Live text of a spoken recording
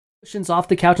Cushions off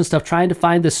the couch and stuff, trying to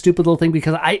find this stupid little thing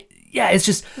because it's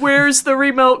just... Where's the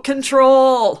remote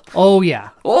control? Oh, yeah.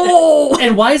 Oh!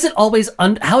 And why is it always...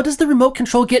 how does the remote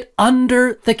control get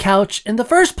under the couch in the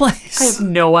first place? I have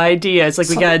no idea. It's like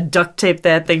we gotta duct tape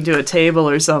that thing to a table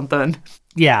or something.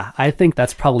 Yeah, I think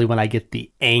that's probably when I get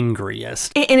the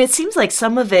angriest. And it seems like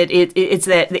some of it's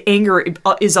that the anger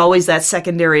is always that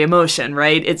secondary emotion,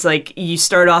 right? It's like you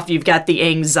start off, you've got the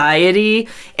anxiety,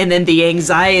 and then the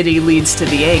anxiety leads to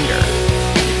the anger.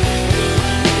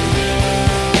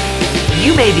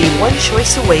 You may be one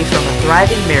choice away from a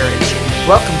thriving marriage.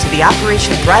 Welcome to the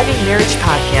Operation Thriving Marriage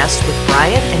podcast with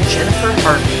Brian and Jennifer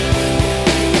Hartman.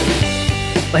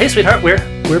 Well, hey, sweetheart, we're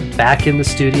back in the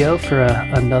studio for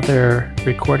another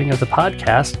recording of the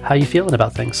podcast. How you feeling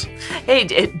about things? Hey,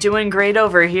 doing great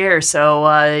over here. So,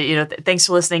 thanks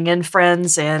for listening in,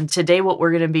 friends. And today what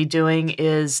we're going to be doing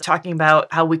is talking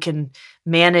about how we can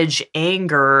manage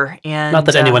anger. And not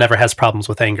that anyone ever has problems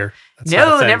with anger. That's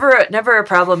no, never a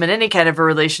problem in any kind of a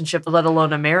relationship, let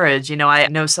alone a marriage. You know, I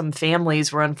know some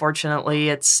families where unfortunately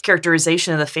it's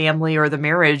characterization of the family or the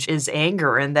marriage is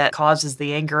anger, and that causes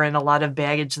the anger and a lot of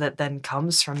baggage that then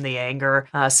comes from the anger.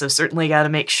 So certainly got to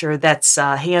make sure that's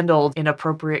handled in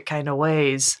appropriate kind of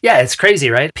ways. Yeah, it's crazy,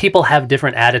 right? People have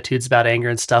different attitudes about anger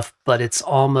and stuff, but it's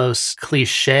almost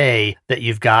cliche that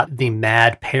you've got the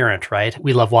mad parent, right?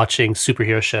 We love watching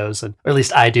superhero shows, or at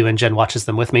least I do, and Jen watches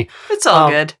them with me. It's all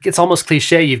good. It's almost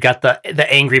cliche. You've got the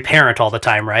angry parent all the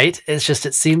time, right? It's just,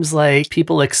 it seems like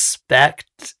people expect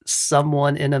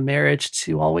someone in a marriage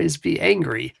to always be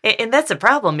angry. And that's a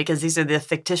problem because these are the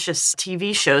fictitious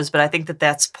TV shows, but I think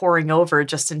that's pouring over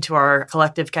just into our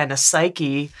collective kind of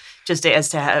psyche, just as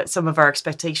to how some of our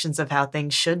expectations of how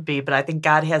things should be. But I think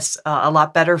God has a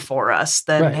lot better for us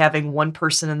than having one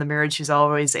person in the marriage who's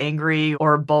always angry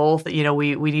or both. You know,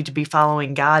 we need to be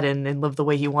following God and live the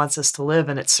way he wants us to live.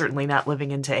 And it's certainly not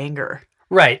living into anger.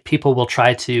 Right. People will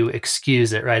try to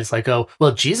excuse it, right? It's like, oh,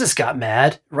 well, Jesus got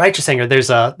mad. Righteous anger. There's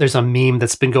a meme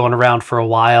that's been going around for a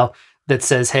while that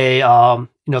says, hey, the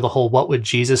whole what would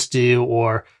Jesus do,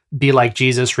 or be like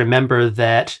Jesus. Remember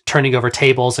that turning over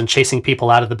tables and chasing people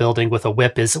out of the building with a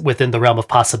whip is within the realm of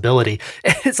possibility.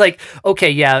 It's like, okay,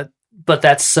 yeah, but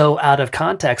that's so out of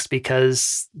context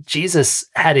because Jesus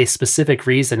had a specific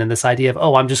reason, and this idea of,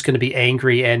 oh, I'm just going to be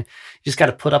angry and you just got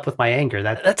to put up with my anger.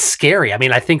 That's scary. I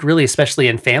mean, I think really, especially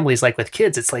in families like with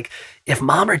kids, it's like if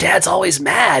mom or dad's always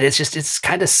mad, it's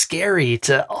kind of scary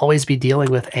to always be dealing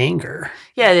with anger.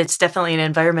 Yeah, it's definitely an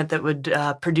environment that would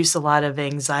produce a lot of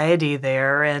anxiety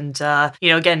there. And,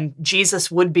 again,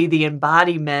 Jesus would be the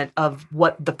embodiment of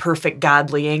what the perfect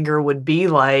godly anger would be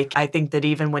like. I think that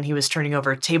even when he was turning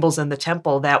over tables in the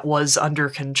temple, that was under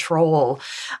control.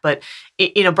 But,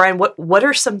 Brian, what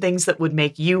are some things that would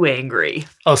make you angry?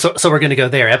 Oh, so we're going to go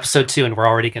there. Episode 2, and we're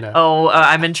already going to... Oh,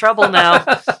 I'm in trouble now.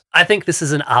 I think this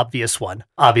is an obvious one.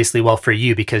 Obviously, well, for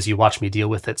you, because you watch me deal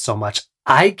with it so much.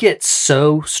 I get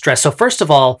so stressed. So first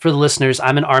of all, for the listeners,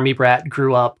 I'm an Army brat,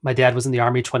 grew up. My dad was in the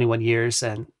Army 21 years,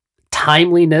 and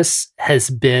timeliness has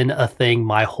been a thing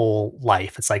my whole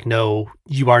life. It's like, no,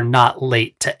 you are not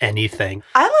late to anything.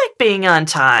 I like being on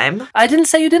time. I didn't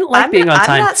say you didn't like being on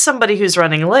time. I'm not somebody who's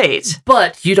running late.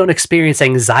 But you don't experience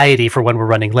anxiety for when we're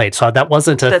running late. So that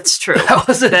wasn't a... That's true.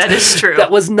 That is true.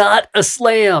 That was not a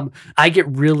slam. I get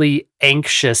really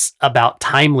anxious about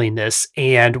timeliness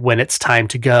and when it's time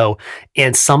to go.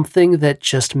 And something that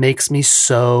just makes me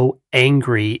so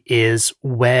angry is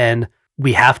when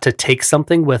we have to take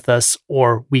something with us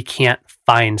or we can't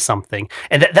find something.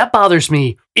 And that bothers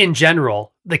me in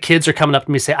general. The kids are coming up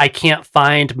to me and say, I can't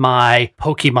find my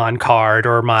Pokemon card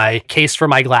or my case for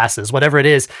my glasses, whatever it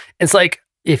is. It's like,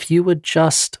 if you would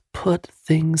just put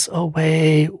things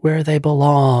away where they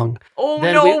belong. Oh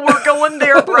no, we're going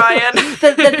there, Brian.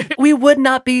 then we would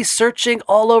not be searching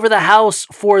all over the house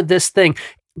for this thing.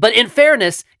 But in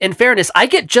fairness, I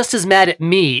get just as mad at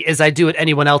me as I do at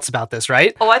anyone else about this,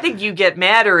 right? Oh, I think you get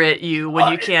madder at you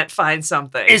when you can't find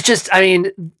something. It's just,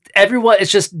 everyone,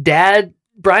 it's just Dad,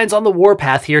 Brian's on the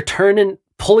warpath here,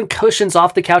 pulling cushions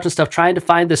off the couch and stuff, trying to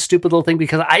find this stupid little thing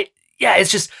because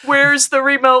it's just... Where's the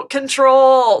remote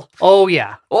control? Oh,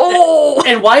 yeah. Oh!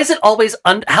 And why is it always...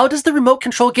 how does the remote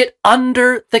control get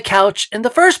under the couch in the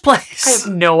first place? I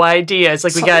have no idea. It's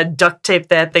like we got to duct tape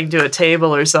that thing to a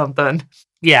table or something.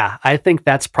 Yeah, I think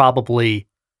that's probably,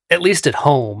 at least at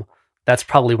home, that's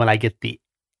probably when I get the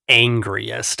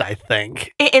angriest, I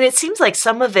think. And it seems like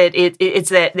some of it's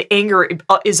that the anger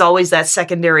is always that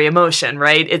secondary emotion,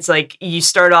 right? It's like you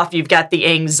start off, you've got the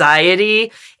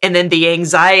anxiety, and then the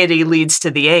anxiety leads to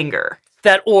the anger.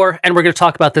 And we're going to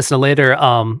talk about this in a later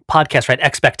podcast, right?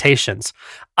 Expectations.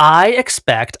 I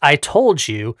told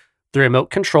you the remote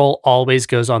control always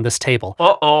goes on this table.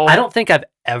 Uh-oh. I don't think I've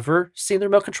ever seen the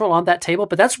remote control on that table,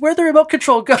 but that's where the remote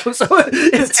control goes. It's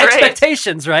That's right.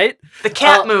 expectations, right? The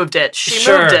cat moved it.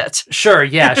 She moved it. Sure,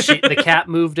 yeah. The cat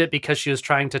moved it because she was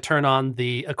trying to turn on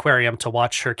the aquarium to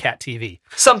watch her cat TV.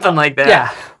 Something like that.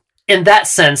 Yeah. In that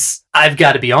sense, I've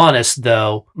got to be honest,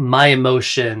 though, my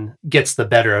emotion gets the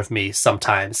better of me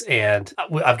sometimes, and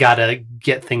I've got to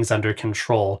get things under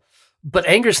control. But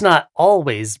anger's not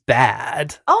always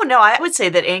bad. Oh, no, I would say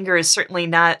that anger is certainly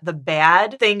not the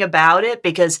bad thing about it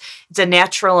because it's a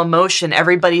natural emotion.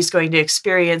 Everybody's going to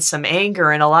experience some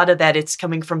anger, and a lot of that it's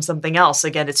coming from something else.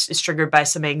 Again, it's triggered by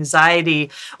some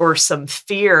anxiety or some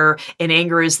fear, and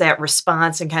anger is that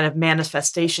response and kind of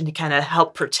manifestation to kind of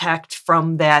help protect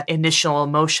from that initial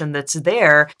emotion that's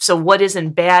there. So what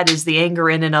isn't bad is the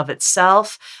anger in and of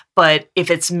itself. But if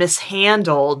it's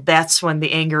mishandled, that's when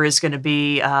the anger is going to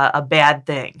be a bad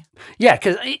thing. Yeah,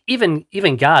 because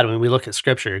even God, when we look at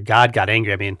Scripture, God got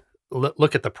angry. I mean,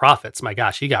 look at the prophets. My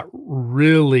gosh, he got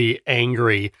really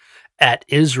angry at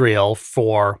Israel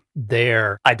for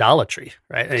their idolatry,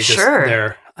 right? And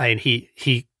Sure.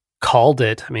 He called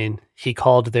it. I mean, he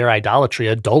called their idolatry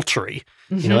adultery.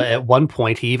 You know, at one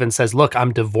point he even says, look,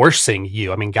 I'm divorcing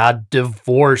you. I mean, God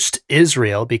divorced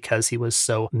Israel because he was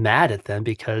so mad at them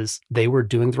because they were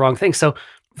doing the wrong thing. So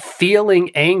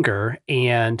feeling anger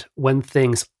and when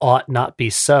things ought not be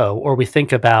so, or we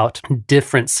think about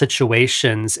different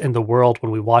situations in the world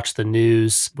when we watch the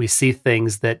news, we see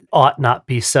things that ought not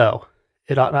be so.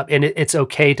 It ought not, and it's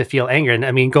okay to feel anger. And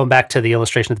I mean, going back to the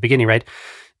illustration at the beginning, right?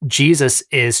 Jesus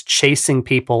is chasing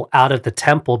people out of the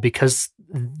temple because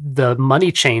the money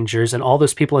changers and all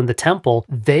those people in the temple,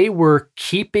 they were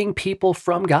keeping people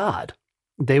from God.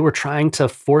 They were trying to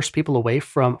force people away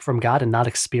from God and not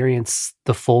experience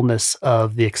the fullness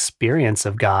of the experience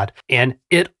of God. And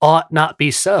it ought not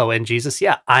be so. And Jesus,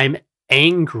 I'm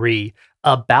angry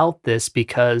about this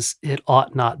because it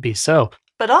ought not be so.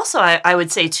 But also, I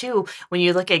would say, too, when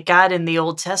you look at God in the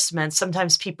Old Testament,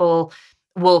 sometimes people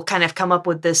will kind of come up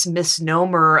with this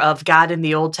misnomer of God in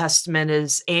the Old Testament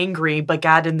is angry, but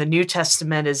God in the New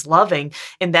Testament is loving.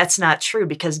 And that's not true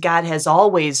because God has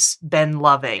always been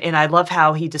loving. And I love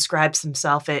how he describes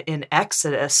himself in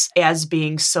Exodus as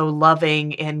being so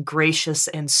loving and gracious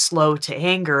and slow to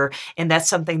anger. And that's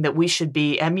something that we should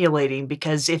be emulating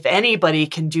because if anybody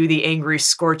can do the angry,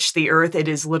 scorch the earth, it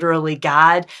is literally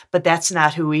God, but that's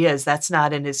not who he is. That's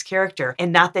not in his character.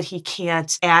 And not that he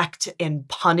can't act and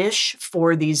punish for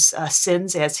these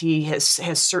sins as he has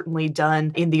certainly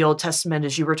done in the Old Testament,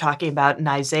 as you were talking about in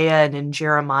Isaiah and in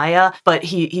Jeremiah. But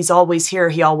he's always here.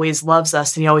 He always loves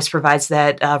us and he always provides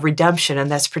that redemption.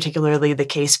 And that's particularly the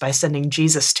case by sending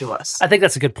Jesus to us. I think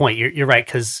that's a good point. You're right.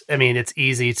 Because, I mean, it's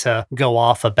easy to go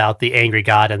off about the angry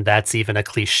God, and that's even a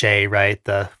cliche, right?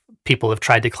 The people have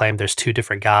tried to claim there's two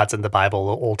different gods in the Bible,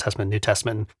 Old Testament, New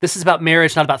Testament. This is about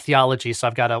marriage, not about theology, so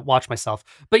I've got to watch myself.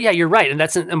 But yeah, you're right, and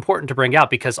that's important to bring out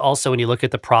because also when you look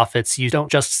at the prophets, you don't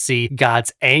just see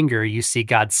God's anger, you see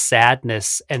God's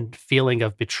sadness and feeling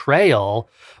of betrayal,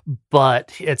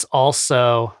 but it's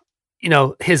also,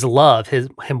 his love,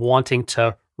 him wanting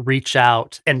to reach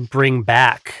out and bring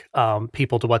back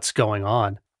people to what's going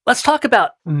on. Let's talk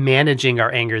about managing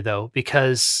our anger, though,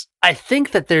 because I think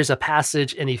that there's a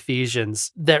passage in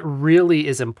Ephesians that really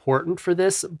is important for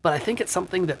this, but I think it's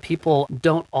something that people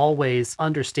don't always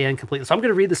understand completely. So I'm going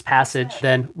to read this passage,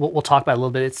 then we'll talk about it a little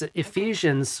bit. It's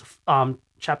Ephesians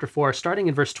chapter 4, starting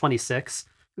in verse 26.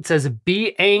 It says,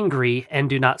 "Be angry and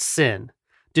do not sin.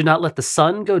 Do not let the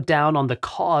sun go down on the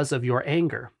cause of your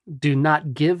anger. Do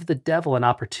not give the devil an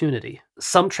opportunity."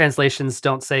 Some translations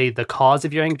don't say the cause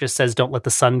of your anger, just says don't let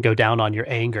the sun go down on your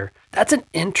anger. That's an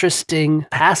interesting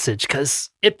passage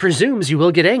because it presumes you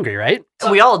will get angry, right?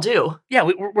 We all do. Yeah,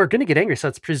 we're going to get angry, so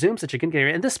it presumes that you're going to get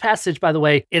angry. And this passage, by the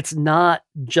way, it's not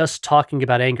just talking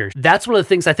about anger. That's one of the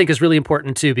things I think is really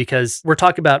important too, because we're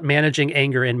talking about managing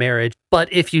anger in marriage.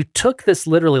 But if you took this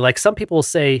literally, like some people will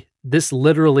say, this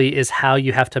literally is how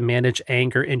you have to manage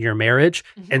anger in your marriage.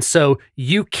 Mm-hmm. And so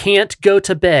you can't go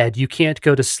to bed, you can't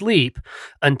go to sleep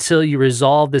until you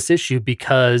resolve this issue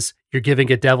because you're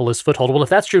giving a devil his foothold. Well, if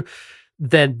that's true,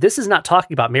 then this is not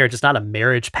talking about marriage. It's not a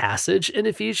marriage passage in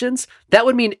Ephesians. That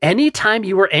would mean anytime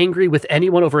you were angry with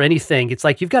anyone over anything, it's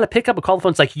like you've got to pick up a call phone.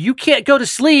 It's like, you can't go to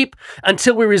sleep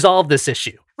until we resolve this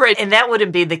issue. Right. And that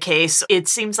wouldn't be the case. It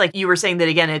seems like you were saying that,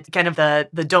 again, it's kind of the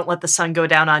don't let the sun go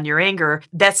down on your anger.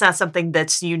 That's not something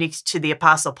that's unique to the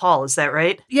Apostle Paul. Is that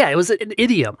right? Yeah, it was an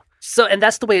idiom. So, and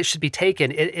that's the way it should be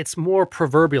taken. It's more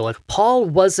proverbial. Like Paul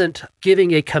wasn't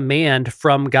giving a command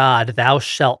from God, thou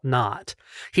shalt not.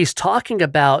 He's talking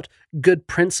about good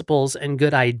principles and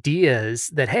good ideas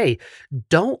that, hey,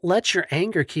 don't let your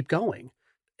anger keep going.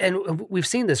 And we've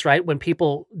seen this, right? When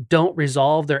people don't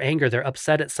resolve their anger, they're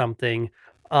upset at something.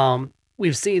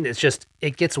 We've seen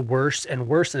it gets worse and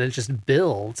worse, and it just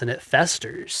builds and it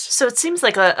festers. So it seems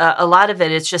like a lot of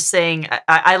it's just saying,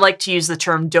 I like to use the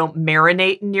term, don't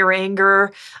marinate in your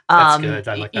anger. That's good.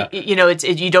 I like that.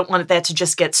 You don't want that to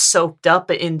just get soaked up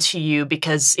into you,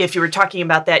 because if you were talking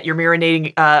about that, you're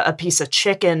marinating a piece of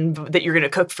chicken that you're going to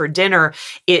cook for dinner,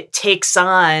 it takes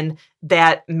on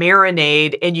that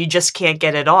marinade and you just can't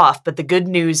get it off. But the good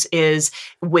news is,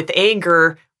 with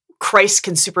anger, Christ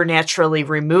can supernaturally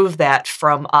remove that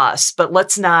from us. But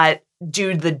let's not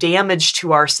do the damage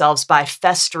to ourselves by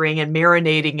festering and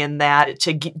marinating in that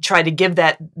to try to give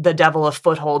the devil a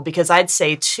foothold. Because I'd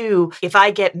say too, if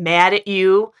I get mad at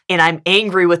you and I'm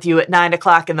angry with you at 9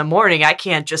 o'clock in the morning, I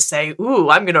can't just say, ooh,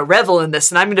 I'm going to revel in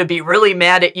this and I'm going to be really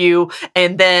mad at you,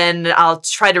 and then I'll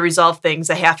try to resolve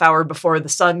things a half hour before the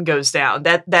sun goes down.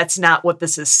 That's not what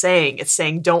this is saying. It's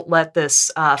saying, don't let this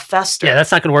fester. Yeah,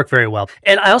 that's not going to work very well.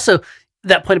 And I also,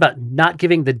 that point about not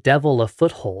giving the devil a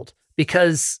foothold,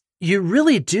 because you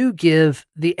really do give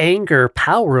the anger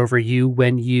power over you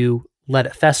when you let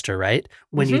it fester, right?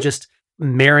 When you just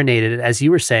marinate it, as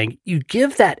you were saying, you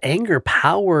give that anger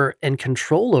power and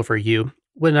control over you.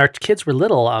 When our kids were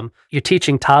little, you're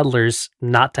teaching toddlers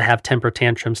not to have temper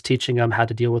tantrums, teaching them how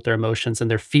to deal with their emotions,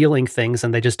 and they're feeling things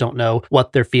and they just don't know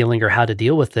what they're feeling or how to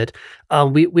deal with it.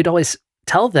 We'd always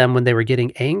tell them when they were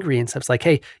getting angry and stuff, it's like,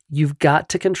 hey, you've got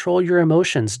to control your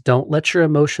emotions. Don't let your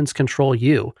emotions control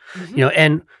you.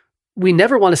 And we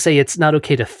never want to say it's not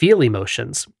okay to feel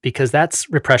emotions, because that's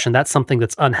repression. That's something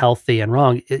that's unhealthy and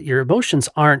wrong. Your emotions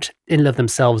aren't in and of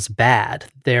themselves bad.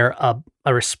 They're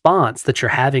a response that you're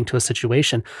having to a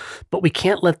situation, but we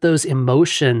can't let those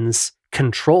emotions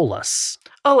control us.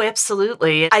 Oh,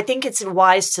 absolutely. I think it's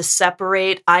wise to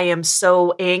separate, I am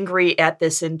so angry at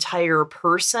this entire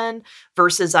person,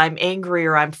 versus I'm angry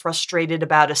or I'm frustrated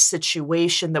about a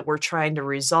situation that we're trying to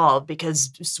resolve.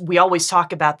 Because we always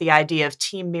talk about the idea of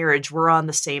team marriage. We're on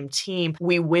the same team.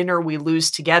 We win or we lose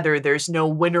together. There's no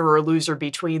winner or loser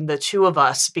between the two of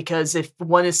us, because if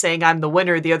one is saying I'm the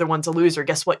winner, the other one's a loser,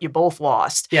 guess what? You both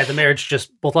lost. Yeah, the marriage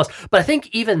just both lost. But I think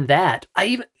even that, I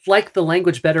even like the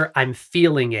language better. I'm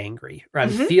feeling angry, or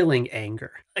I'm feeling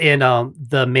anger. In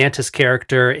the Mantis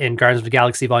character in Guardians of the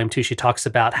Galaxy Volume 2, she talks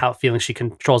about how feeling she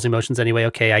controls emotions anyway.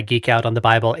 Okay, I geek out on the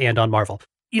Bible and on Marvel.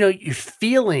 You're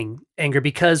feeling anger,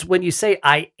 because when you say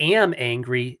I am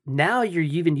angry, now you're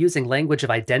even using language of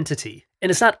identity.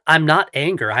 And it's not, I'm not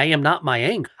anger. I am not my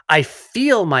anger. I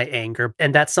feel my anger,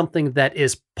 and that's something that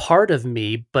is part of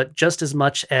me, but just as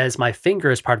much as my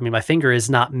finger is part of me, my finger is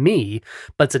not me,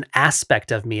 but it's an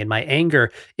aspect of me. And my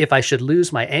anger, if I should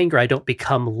lose my anger, I don't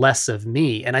become less of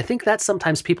me. And I think that's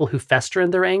sometimes people who fester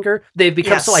in their anger, they've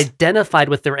become so identified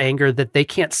with their anger that they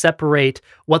can't separate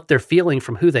what they're feeling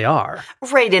from who they are.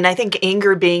 Right. And I think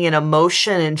anger being an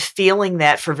emotion and feeling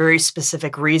that for very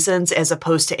specific reasons, as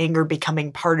opposed to anger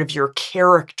becoming part of your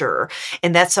character.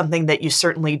 And that's something that you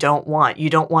certainly don't want. You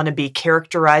don't want to be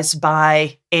characterized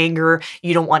by anger.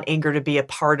 You don't want anger to be a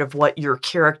part of what your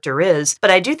character is.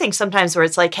 But I do think sometimes where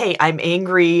it's like, hey, I'm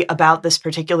angry about this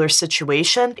particular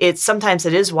situation, sometimes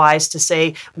it is wise to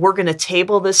say, we're going to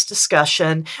table this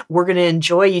discussion. We're going to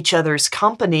enjoy each other's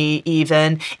company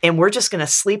even, and we're just going to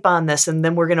sleep on this. And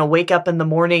then we're going to wake up in the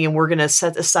morning and we're going to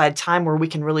set aside time where we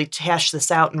can really hash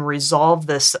this out and resolve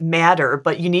this matter.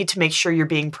 But you need to make sure you're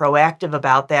being proactive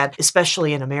about that,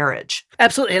 especially in a marriage.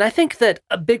 Absolutely. And I think that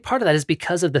a big part of that is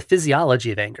because of the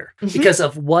physiology of anger, because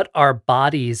of what our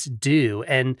bodies do.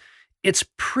 And it's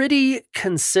pretty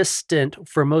consistent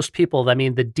for most people. I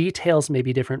mean, the details may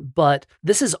be different, but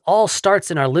this all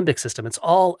starts in our limbic system. It's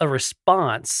all a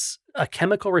response, a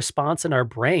chemical response in our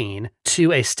brain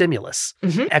to a stimulus,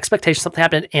 expectation, something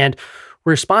happened, and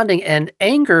we're responding. And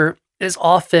anger is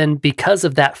often because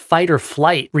of that fight or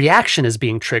flight reaction is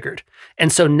being triggered.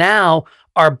 And so now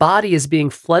our body is being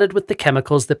flooded with the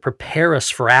chemicals that prepare us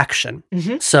for action.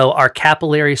 So our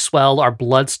capillaries swell, our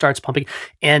blood starts pumping.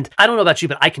 And I don't know about you,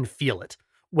 but I can feel it.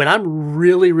 When I'm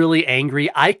really, really angry,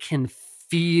 I can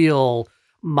feel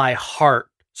my heart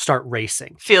start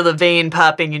racing. Feel the vein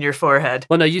popping in your forehead.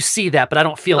 Well, no, you see that, but I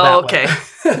don't feel that okay.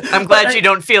 I'm glad you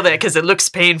don't feel that, because it looks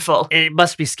painful. It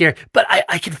must be scary. But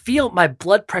I can feel my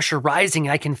blood pressure rising,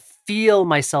 and I can feel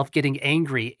myself getting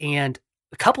angry. And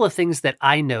a couple of things that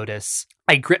I notice,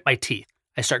 I grit my teeth.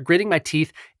 I start gritting my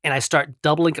teeth and I start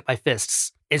doubling up my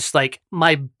fists. It's like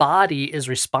my body is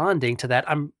responding to that.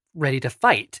 I'm ready to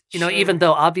fight. Sure. Even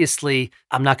though obviously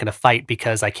I'm not going to fight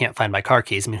because I can't find my car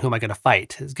keys. I mean, who am I going to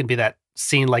fight? It's going to be that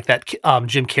scene like that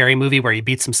Jim Carrey movie where he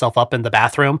beats himself up in the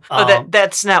bathroom.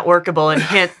 That's not workable. And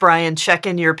hint, Brian, check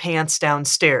in your pants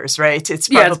downstairs, right? It's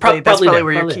probably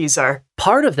where your keys are.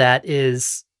 Part of that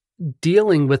is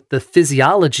dealing with the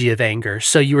physiology of anger.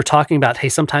 So you were talking about, hey,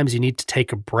 sometimes you need to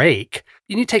take a break.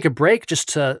 You need to take a break just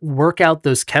to work out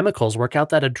those chemicals, work out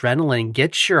that adrenaline,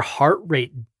 get your heart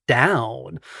rate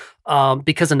down.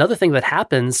 Because another thing that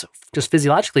happens just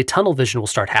physiologically, tunnel vision will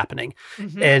start happening.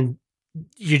 Mm-hmm. And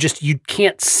you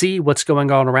can't see what's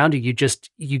going on around you.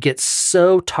 You get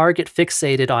so target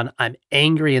fixated on I'm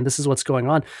angry and this is what's going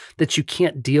on that you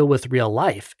can't deal with real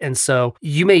life. And so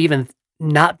you may even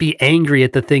not be angry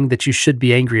at the thing that you should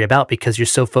be angry about because you're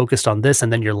so focused on this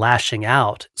and then you're lashing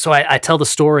out. So I tell the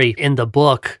story in the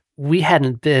book. We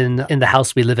hadn't been in the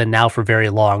house we live in now for very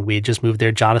long. We had just moved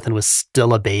there. Jonathan was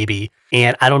still a baby.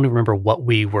 And I don't even remember what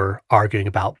we were arguing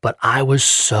about, but I was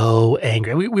so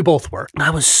angry. We both were. I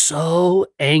was so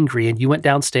angry. And you went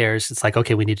downstairs. It's like,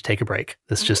 okay, we need to take a break.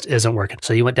 This just isn't working.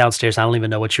 So you went downstairs. I don't even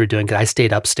know what you were doing because I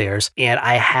stayed upstairs. And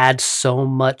I had so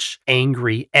much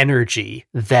angry energy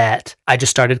that I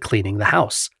just started cleaning the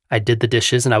house. I did the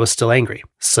dishes and I was still angry.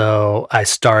 So I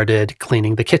started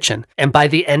cleaning the kitchen. And by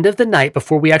the end of the night,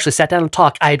 before we actually sat down and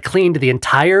talked, I had cleaned the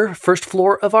entire first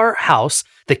floor of our house,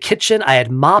 the kitchen. I had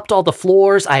mopped all the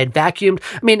floors. I had vacuumed.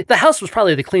 I mean, the house was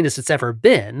probably the cleanest it's ever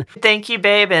been. Thank you,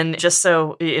 babe. And just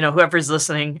so, whoever's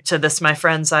listening to this, my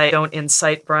friends, I don't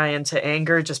incite Brian to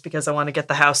anger just because I want to get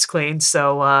the house clean.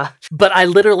 So, But I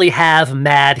literally have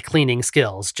mad cleaning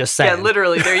skills, just saying. Yeah,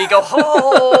 literally. There you go.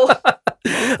 Oh!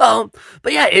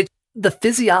 But yeah, the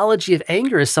physiology of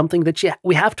anger is something that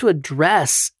we have to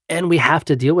address and we have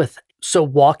to deal with. So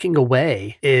walking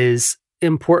away is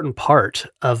important part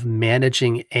of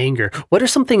managing anger. What are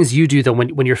some things you do though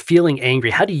when you're feeling angry?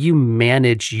 How do you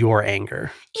manage your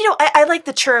anger? I like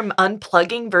the term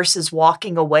unplugging versus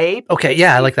walking away. Okay,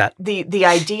 yeah, I like that. The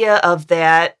idea of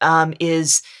that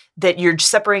is that you're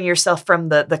separating yourself from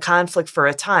the conflict for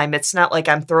a time. It's not like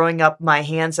I'm throwing up my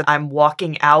hands and I'm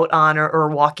walking out on or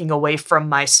walking away from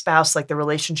my spouse, like the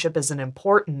relationship isn't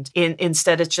important.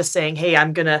 Instead, it's just saying, hey,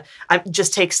 I'm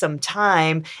just take some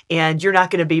time and you're not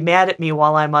going to be mad at me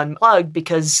while I'm unplugged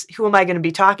because who am I going to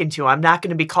be talking to? I'm not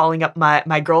going to be calling up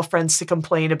my girlfriends to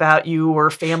complain about you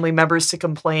or family members to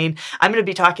complain. I'm going to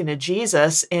be talking to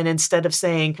Jesus. And instead of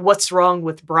saying, what's wrong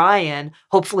with Brian?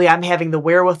 Hopefully I'm having the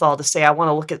wherewithal to say, I want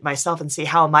to look at myself and see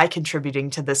how am I contributing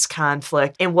to this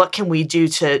conflict and what can we do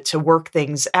to work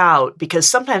things out? Because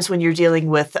sometimes when you're dealing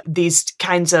with these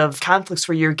kinds of conflicts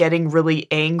where you're getting really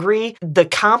angry, the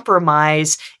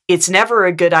compromise, it's never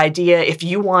a good idea if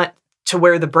you want to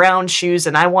wear the brown shoes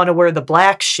and I want to wear the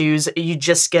black shoes, you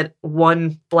just get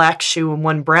one black shoe and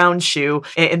one brown shoe,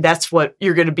 and that's what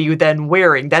you're going to be then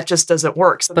wearing. That just doesn't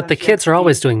work. But the kids are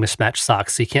always doing mismatched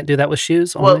socks, so you can't do that with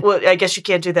shoes? Well, I guess you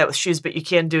can't do that with shoes, but you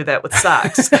can do that with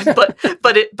socks.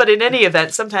 but in any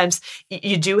event, sometimes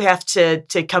you do have to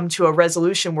come to a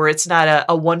resolution where it's not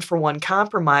a one-for-one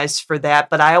compromise for that,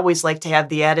 but I always like to have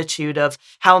the attitude of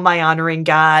how am I honoring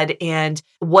God and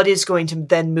what is going to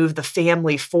then move the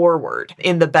family forward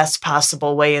in the best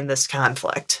possible way in this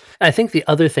conflict. I think the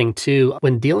other thing too,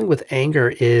 when dealing with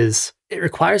anger is it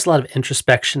requires a lot of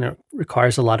introspection. It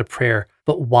requires a lot of prayer.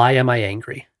 But why am I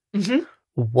angry? Mm-hmm.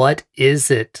 What is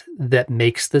it that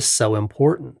makes this so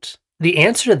important? The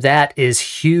answer to that is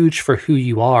huge for who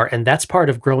you are. And that's part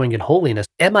of growing in holiness.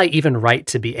 Am I even right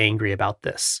to be angry about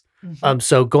this? Mm-hmm.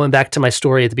 So going back to my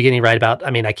story at the beginning, right, about,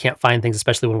 I can't find things,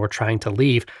 especially when we're trying to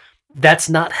leave. That's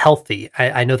not healthy.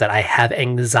 I know that I have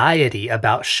anxiety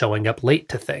about showing up late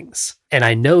to things. And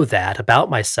I know that about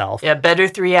myself. Yeah, better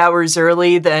 3 hours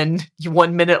early than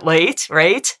 1 minute late,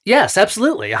 right? Yes,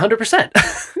 absolutely. 100%.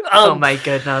 Oh my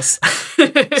goodness.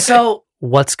 So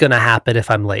what's going to happen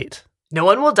if I'm late? No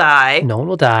one will die. No one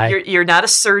will die. You're not a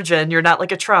surgeon. You're not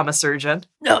like a trauma surgeon.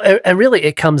 No, and really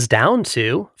it comes down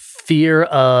to fear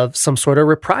of some sort of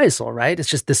reprisal, right? It's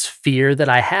just this fear that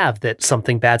I have that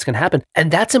something bad's going to happen.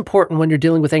 And that's important when you're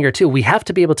dealing with anger too. We have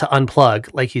to be able to unplug,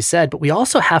 like you said, but we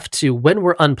also have to, when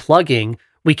we're unplugging,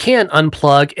 we can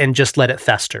unplug and just let it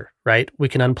fester, right? We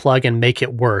can unplug and make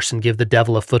it worse and give the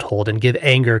devil a foothold and give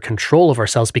anger control of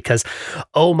ourselves because,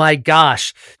 oh my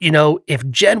gosh, if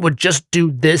Jen would just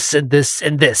do this and this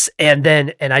and this, and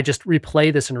I just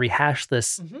replay this and rehash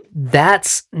this,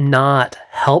 that's not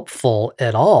helpful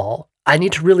at all. I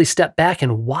need to really step back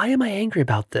and why am I angry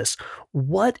about this?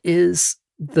 What is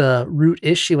the root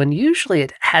issue? And usually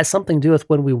it has something to do with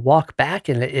when we walk back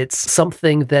and it's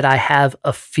something that I have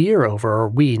a fear over, or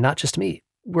we, not just me.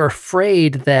 We're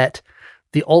afraid that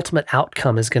the ultimate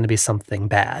outcome is going to be something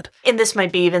bad. And this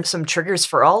might be even some triggers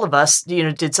for all of us.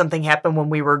 Did something happen when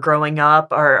we were growing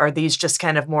up? Or are these just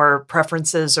kind of more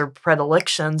preferences or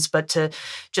predilections? But to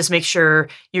just make sure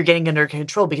you're getting under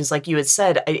control, because like you had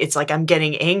said, it's like I'm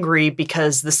getting angry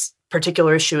because this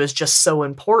particular issue is just so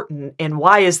important. And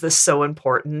why is this so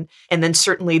important? And then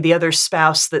certainly the other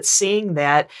spouse that's seeing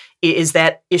that, is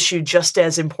that issue just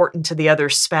as important to the other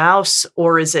spouse,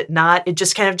 or is it not? It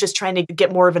just kind of just trying to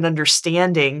get more of an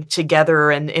understanding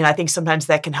together. And I think sometimes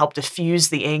that can help diffuse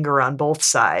the anger on both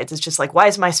sides. It's just like, why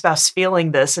is my spouse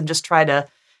feeling this? And just try to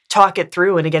talk it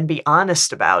through and again, be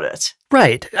honest about it.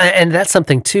 Right. And that's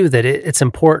something too, that it's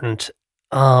important.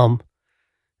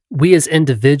 We as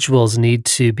individuals need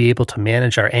to be able to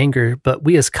manage our anger, but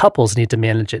we as couples need to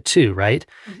manage it too, right?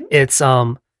 Mm-hmm. It's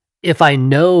if I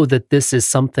know that this is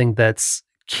something that's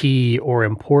key or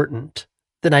important,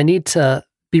 then I need to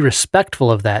be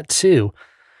respectful of that too.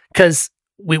 Because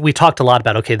we talked a lot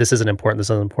about, okay, this isn't important, this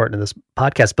isn't important in this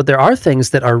podcast, but there are things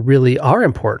that are really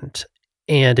important.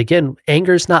 And again,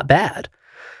 anger is not bad.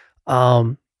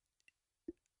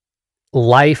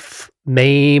 Life,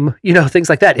 maim, things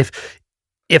like that.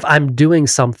 If I'm doing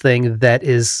something that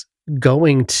is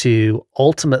going to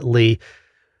ultimately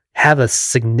have a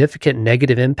significant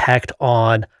negative impact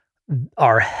on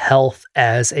our health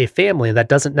as a family, and that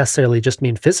doesn't necessarily just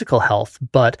mean physical health,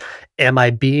 but am I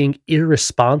being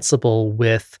irresponsible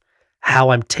with how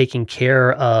I'm taking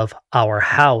care of our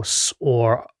house,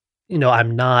 or,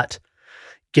 I'm not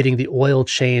getting the oil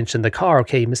changed in the car.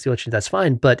 Okay, you missed the oil change, that's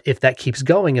fine. But if that keeps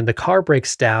going and the car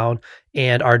breaks down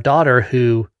and our daughter,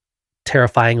 who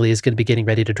terrifyingly is going to be getting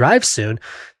ready to drive soon.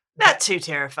 Not too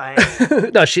terrifying.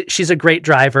 No, she's a great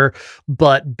driver,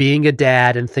 but being a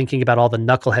dad and thinking about all the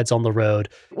knuckleheads on the road.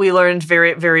 We learned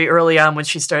very, very early on when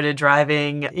she started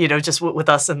driving, just with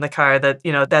us in the car that,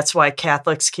 that's why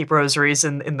Catholics keep rosaries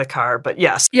in the car. But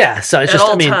yes. Yeah. So it's at just,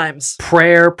 all times.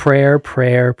 Prayer.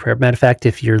 Matter of fact,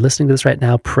 if you're listening to this right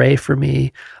now, pray for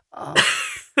me.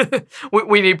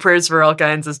 We need prayers for all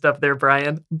kinds of stuff there,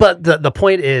 Brian. But the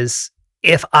point is,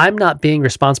 if I'm not being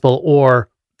responsible, or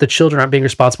the children aren't being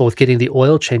responsible with getting the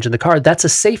oil change in the car, that's a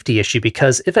safety issue,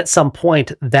 because if at some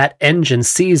point that engine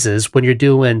seizes when you're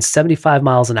doing 75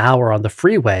 miles an hour on the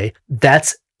freeway,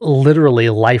 that's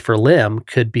literally life or limb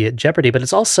could be at jeopardy. But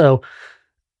it's also,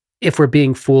 if we're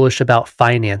being foolish about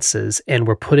finances and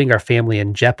we're putting our family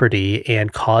in jeopardy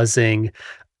and causing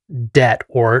debt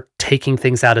or taking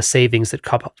things out of savings that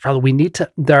probably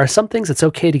there are some things it's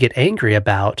okay to get angry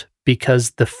about, because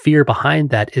the fear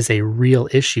behind that is a real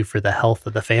issue for the health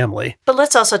of the family. But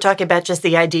let's also talk about just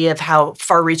the idea of how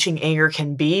far-reaching anger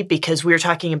can be, because we're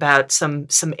talking about some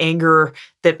anger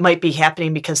that might be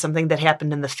happening because something that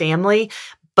happened in the family.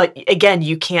 But again,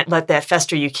 you can't let that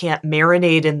fester. You can't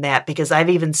marinate in that, because I've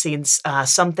even seen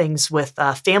some things with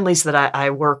families that I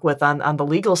work with on the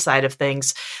legal side of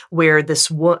things, where this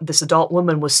adult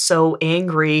woman was so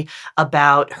angry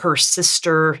about her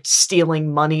sister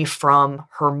stealing money from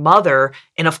her mother.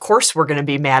 And of course, we're going to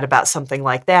be mad about something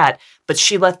like that. But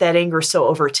she let that anger so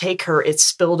overtake her, it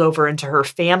spilled over into her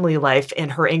family life,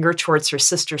 and her anger towards her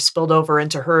sister spilled over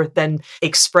into her then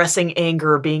expressing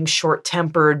anger, being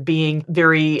short-tempered, being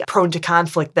very prone to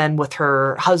conflict then with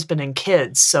her husband and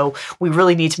kids. So we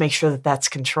really need to make sure that that's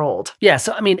controlled. Yeah,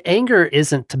 so anger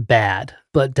isn't bad,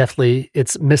 but definitely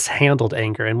it's mishandled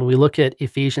anger. And when we look at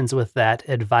Ephesians with that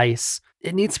advice,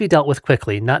 it needs to be dealt with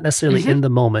quickly, not necessarily in the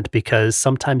moment, because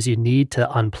sometimes you need to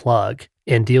unplug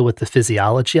and deal with the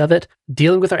physiology of it.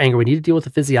 Dealing with our anger, we need to deal with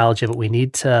the physiology of it. We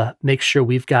need to make sure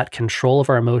we've got control of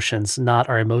our emotions, not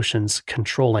our emotions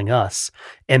controlling us,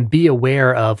 and be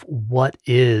aware of what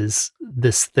is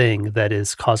this thing that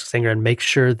is causing anger, and make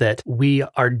sure that we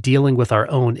are dealing with our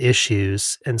own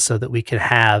issues, and so that we can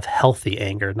have healthy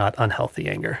anger, not unhealthy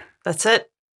anger. That's it.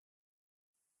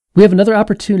 We have another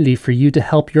opportunity for you to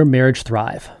help your marriage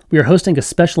thrive. We are hosting a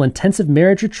special intensive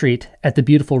marriage retreat at the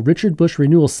beautiful Richard Bush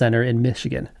Renewal Center in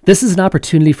Michigan. This is an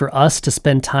opportunity for us to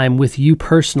spend time with you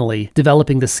personally,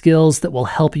 developing the skills that will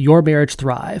help your marriage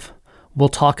thrive. We'll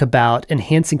talk about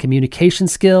enhancing communication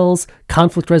skills,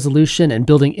 conflict resolution, and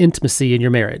building intimacy in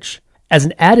your marriage. As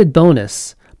an added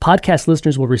bonus, podcast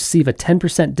listeners will receive a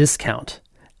 10% discount.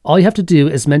 All you have to do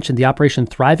is mention the Operation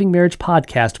Thriving Marriage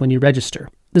podcast when you register.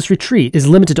 This retreat is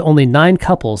limited to only 9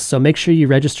 couples, so make sure you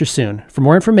register soon. For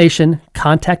more information,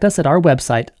 contact us at our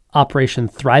website,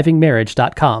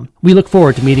 operationthrivingmarriage.com. We look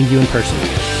forward to meeting you in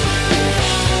person.